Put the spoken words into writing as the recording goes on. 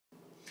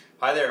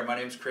Hi there, my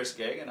name is Chris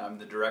Gagan. I'm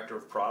the Director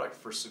of Product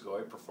for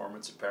Sugoi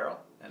Performance Apparel,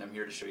 and I'm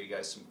here to show you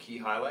guys some key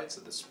highlights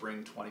of the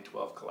Spring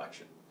 2012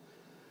 collection.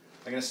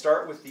 I'm going to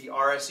start with the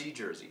RSE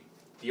jersey.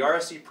 The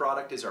RSE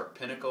product is our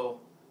pinnacle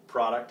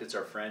product. It's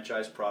our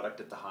franchise product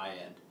at the high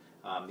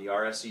end. The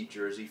RSE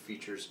jersey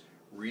features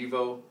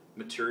Revo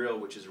material,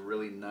 which is a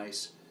really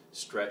nice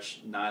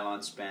stretch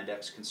nylon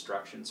spandex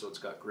construction, so it's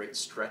got great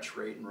stretch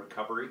rate and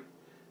recovery.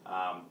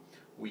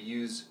 We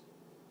use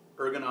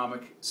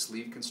ergonomic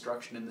sleeve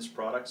construction in this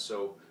product,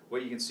 so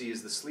what you can see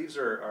is the sleeves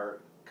are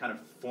kind of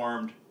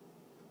formed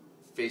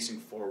facing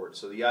forward.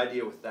 So the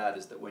idea with that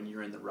is that when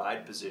you're in the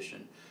ride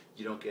position,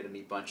 you don't get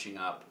any bunching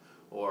up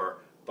or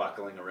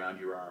buckling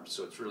around your arms.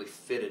 So it's really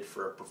fitted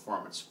for a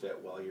performance fit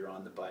while you're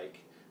on the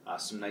bike.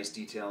 Some nice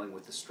detailing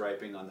with the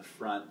striping on the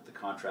front, the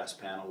contrast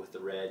panel with the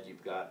red.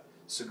 You've got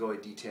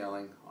Sugoi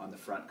detailing on the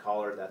front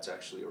collar. That's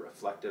actually a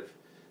reflective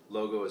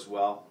logo as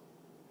well.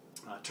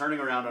 Turning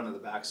around onto the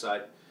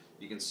backside,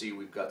 you can see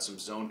we've got some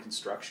zone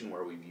construction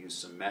where we've used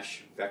some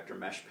vector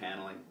mesh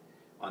paneling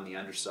on the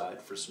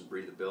underside for some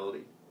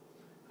breathability.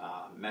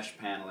 Mesh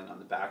paneling on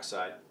the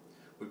backside.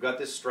 We've got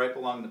this stripe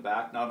along the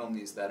back. Not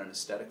only is that an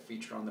aesthetic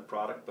feature on the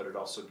product, but it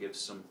also gives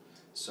some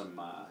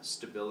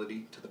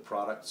stability to the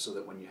product so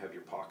that when you have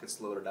your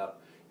pockets loaded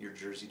up, your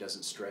jersey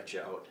doesn't stretch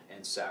out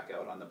and sack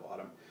out on the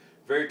bottom.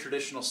 Very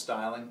traditional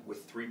styling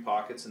with 3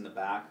 pockets in the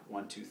back,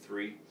 1, 2,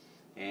 3,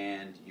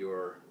 and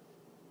your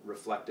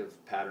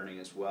reflective patterning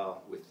as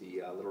well with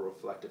the little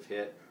reflective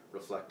hit,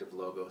 reflective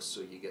logo,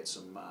 so you get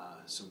some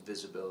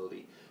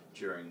visibility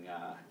during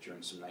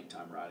some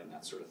nighttime riding,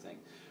 that sort of thing.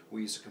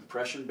 We use a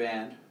compression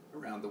band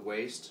around the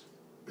waist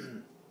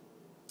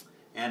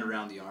and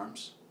around the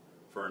arms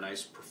for a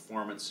nice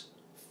performance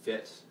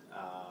fit.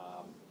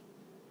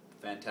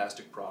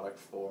 Fantastic product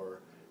for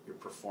your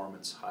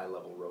performance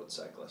high-level road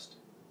cyclist.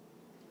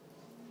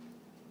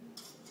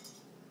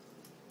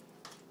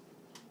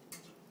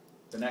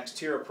 The next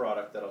tier of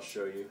product that I'll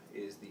show you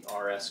is the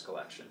RS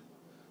collection.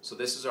 So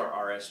this is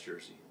our RS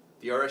jersey.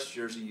 The RS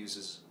jersey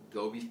uses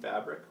Gobi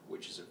fabric,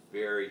 which is a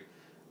very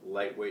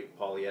lightweight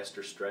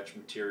polyester stretch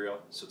material,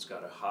 so it's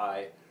got a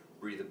high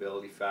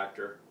breathability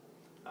factor.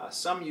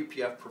 Some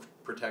UPF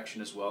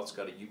protection as well. It's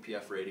got a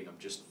UPF rating of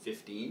just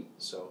 15,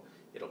 so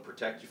it'll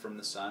protect you from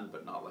the sun,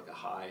 but not like a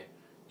high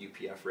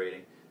UPF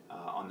rating.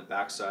 On the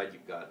backside,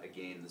 you've got,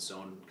 again, the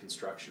zone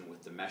construction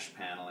with the mesh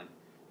paneling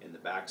in the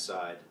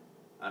backside,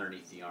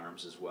 underneath the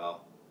arms as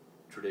well.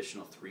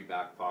 Traditional 3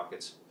 back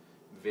pockets.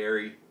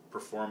 Very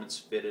performance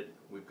fitted.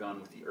 We've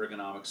gone with the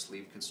ergonomic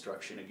sleeve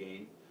construction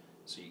again,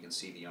 so you can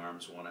see the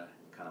arms want to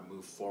kind of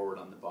move forward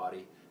on the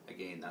body.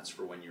 Again, that's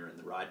for when you're in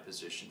the ride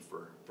position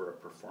for a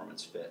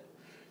performance fit.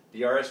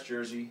 The RS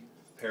jersey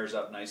pairs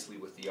up nicely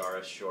with the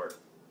RS short.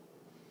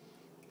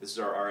 This is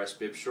our RS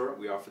bib short.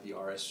 We offer the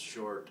RS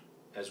short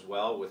as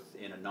well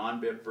in a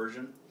non-bib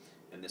version,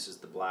 and this is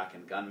the black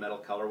and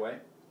gunmetal colorway.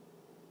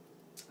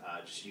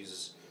 Just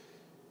uses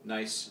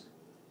nice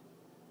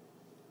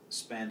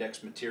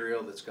spandex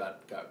material that's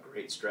got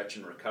great stretch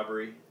and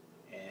recovery.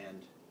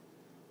 And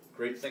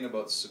great thing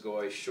about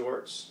Sugoi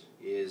shorts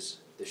is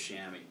the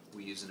chamois.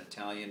 We use an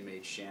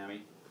Italian-made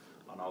chamois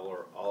on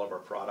all of our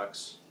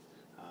products.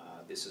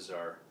 This is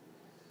our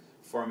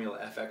Formula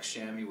FX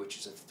chamois, which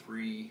is a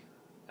 3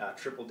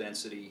 triple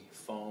density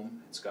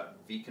foam. It's got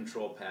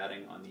V-control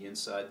padding on the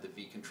inside. The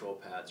V-control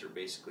pads are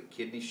basically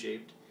kidney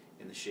shaped,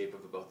 in the shape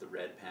of about the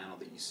red panel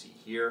that you see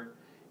here,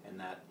 and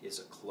that is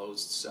a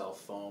closed cell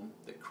foam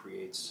that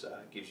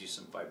gives you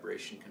some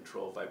vibration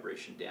control,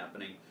 vibration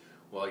dampening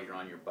while you're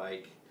on your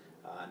bike.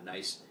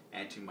 Nice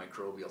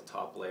antimicrobial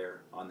top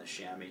layer on the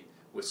chamois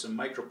with some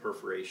micro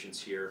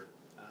perforations here,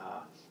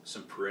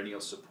 some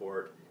perennial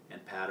support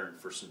and pattern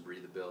for some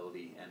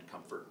breathability and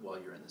comfort while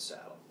you're in the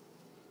saddle.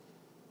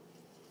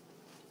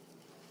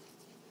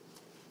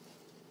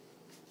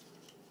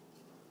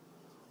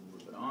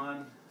 Moving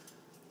on.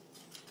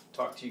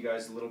 Talk to you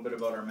guys a little bit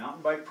about our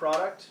mountain bike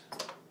product,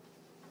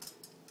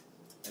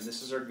 and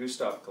this is our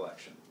Gustav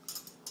collection.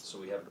 So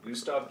we have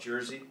Gustav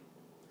jersey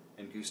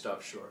and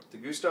Gustav short. The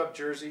Gustav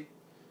jersey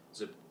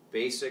is a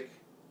basic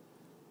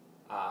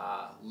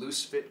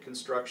loose fit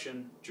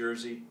construction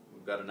jersey.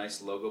 We've got a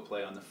nice logo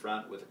play on the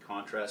front with a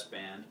contrast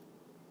band.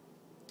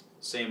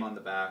 Same on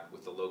the back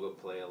with the logo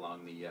play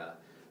along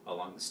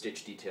the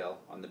stitch detail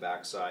on the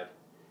back side.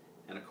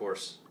 And of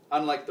course,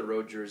 unlike the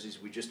road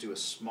jerseys, we just do a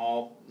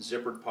small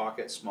zippered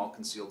pocket, small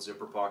concealed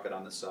zipper pocket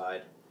on the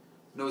side.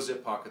 No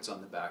zip pockets on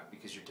the back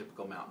because your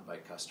typical mountain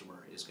bike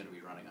customer is going to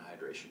be running a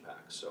hydration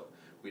pack, so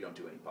we don't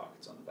do any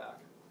pockets on the back.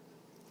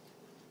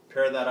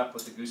 Pair that up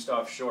with the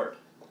Gustav short,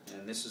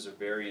 and this is a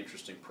very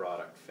interesting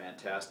product.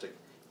 Fantastic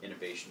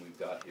innovation we've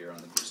got here on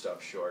the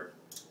Gustav short.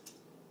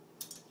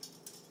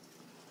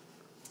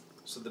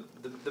 So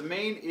the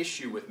main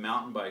issue with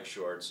mountain bike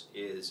shorts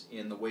is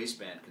in the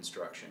waistband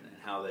construction and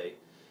how they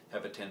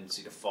have a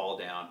tendency to fall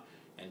down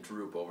and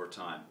droop over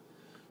time.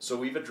 So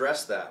we've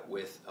addressed that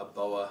with a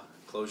BOA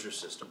closure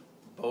system.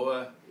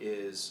 BOA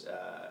is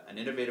an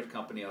innovative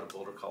company out of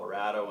Boulder,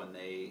 Colorado, and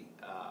they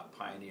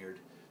pioneered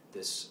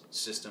this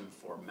system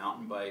for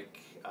mountain bike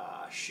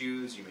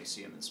shoes. You may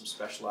see them in some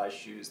specialized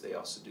shoes. They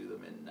also do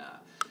them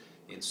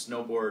in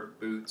snowboard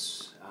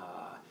boots,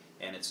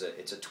 and it's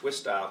a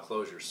twist dial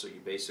closure. So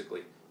you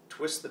basically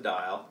twist the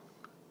dial,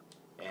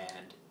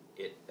 and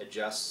it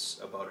adjusts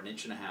about 1.5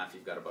 inches.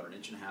 You've got about 1.5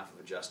 inches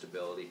of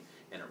adjustability,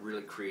 and it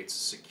really creates a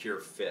secure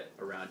fit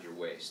around your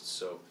waist.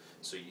 So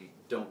you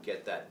don't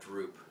get that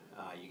droop.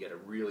 You get a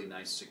really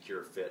nice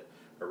secure fit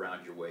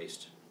around your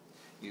waist.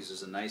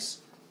 Uses a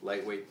nice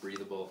lightweight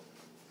breathable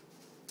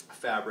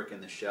fabric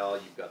in the shell.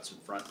 You've got some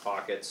front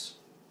pockets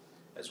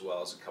as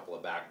well as a couple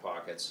of back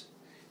pockets.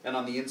 And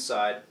on the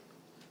inside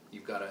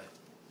you've got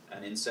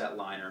an inset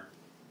liner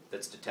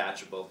that's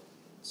detachable.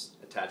 It's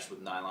attached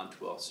with nylon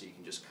twill, so you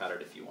can just cut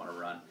it if you want to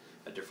run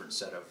a different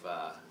set of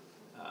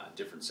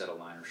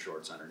liner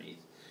shorts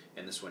underneath.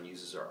 And this one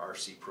uses our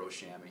RC Pro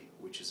chamois,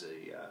 which is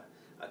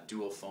a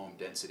dual foam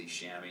density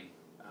chamois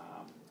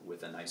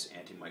with a nice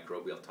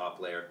antimicrobial top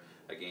layer.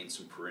 Again,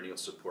 some perennial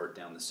support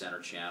down the center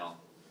channel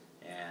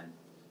and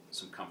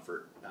some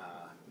comfort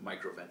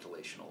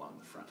microventilation along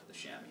the front of the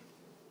chamois.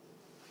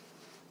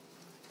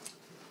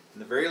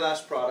 And the very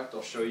last product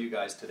I'll show you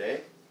guys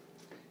today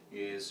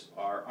is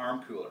our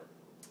arm cooler.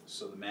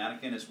 So the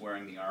mannequin is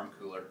wearing the arm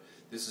cooler.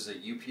 This is a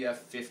UPF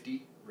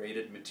 50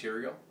 rated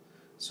material,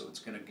 so it's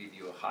going to give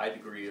you a high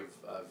degree of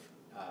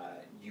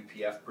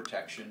UPF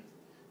protection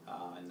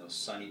in those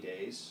sunny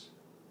days.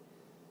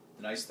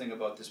 The nice thing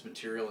about this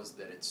material is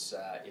that it's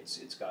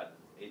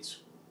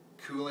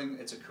cooling.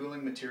 It's a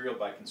cooling material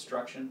by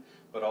construction,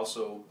 but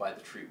also by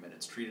the treatment.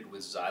 It's treated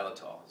with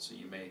xylitol, so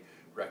you may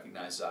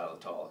recognize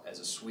xylitol as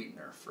a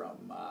sweetener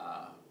from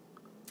a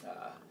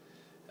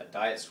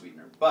diet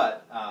sweetener.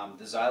 But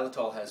the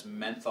xylitol has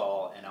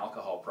menthol and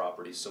alcohol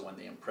properties, so when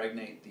they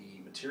impregnate the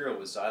material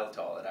with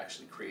xylitol, it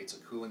actually creates a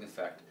cooling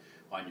effect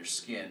on your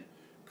skin,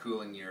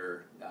 cooling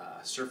your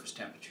surface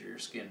temperature of your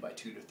skin by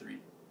 2 to 3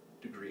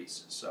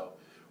 degrees. So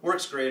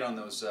works great on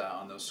those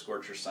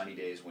scorcher sunny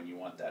days when you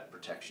want that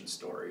protection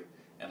story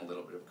and a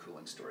little bit of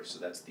cooling story. So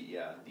that's the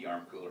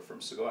arm cooler from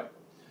Sugoi.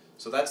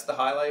 So that's the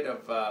highlight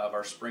of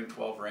our Spring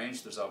 12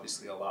 range. There's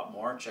obviously a lot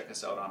more. Check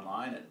us out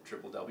online at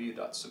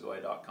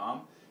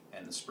www.sugoi.com,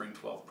 and the Spring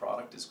 12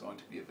 product is going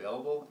to be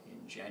available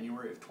in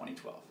January of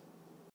 2012.